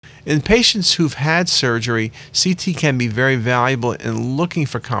In patients who've had surgery, CT can be very valuable in looking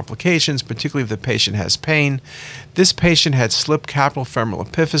for complications, particularly if the patient has pain. This patient had slipped capital femoral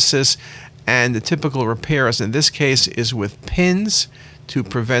epiphysis, and the typical repair, as in this case, is with pins to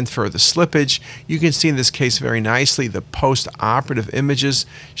prevent further slippage. You can see in this case very nicely the post-operative images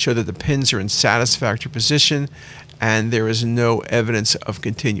show that the pins are in satisfactory position and there is no evidence of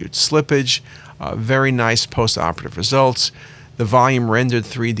continued slippage. Very nice post-operative results. The volume rendered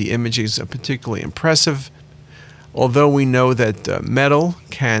 3D images are particularly impressive. Although we know that metal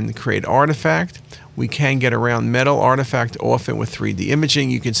can create artifact, we can get around metal artifact often with 3D imaging.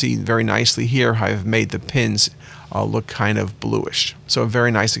 You can see very nicely here how I've made the pins look kind of bluish. So a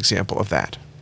very nice example of that.